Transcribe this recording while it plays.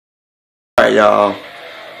Alright y'all,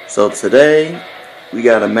 so today we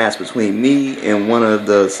got a match between me and one of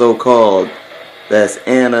the so-called best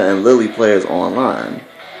Anna and Lili players online.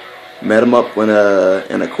 Met him up in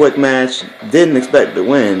a quick match, didn't expect to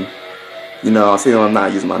win. You know, I seen him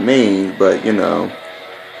not using my main, but you know,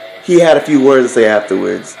 he had a few words to say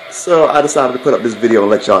afterwards. So I decided to put up this video and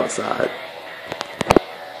let y'all decide.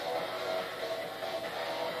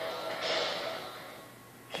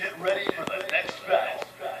 Get ready for the next battle.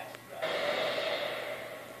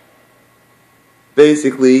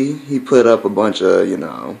 Basically, he put up a bunch of, you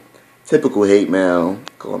know, typical hate mail,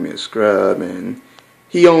 called me a scrub, and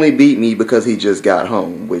he only beat me because he just got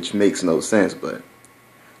home, which makes no sense, but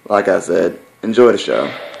like I said, enjoy the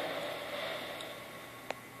show.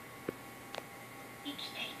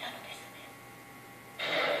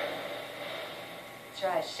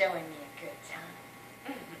 Try showing me a good time.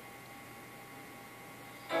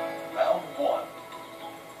 Round one.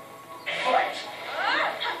 Fight!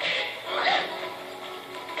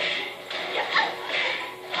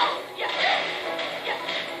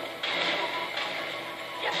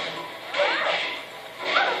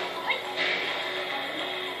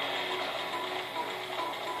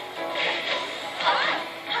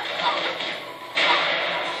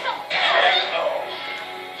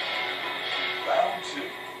 Round two.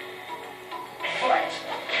 Fight!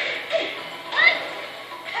 Round three. Fight!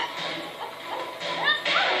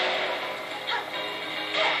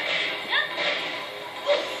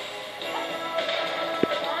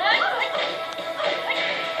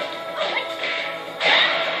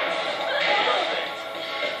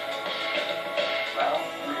 Round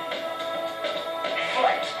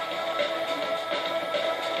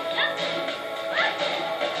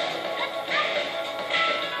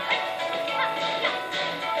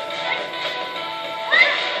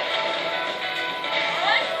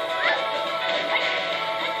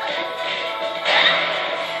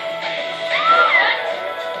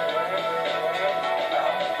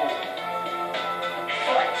four.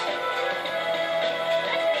 Fight!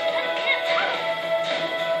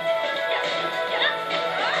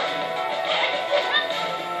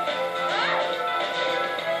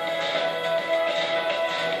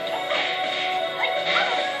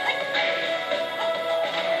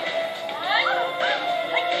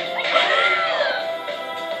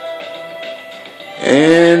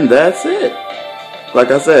 And that's it.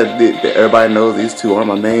 Like I said, everybody knows these two are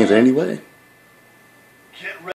my mains anyway.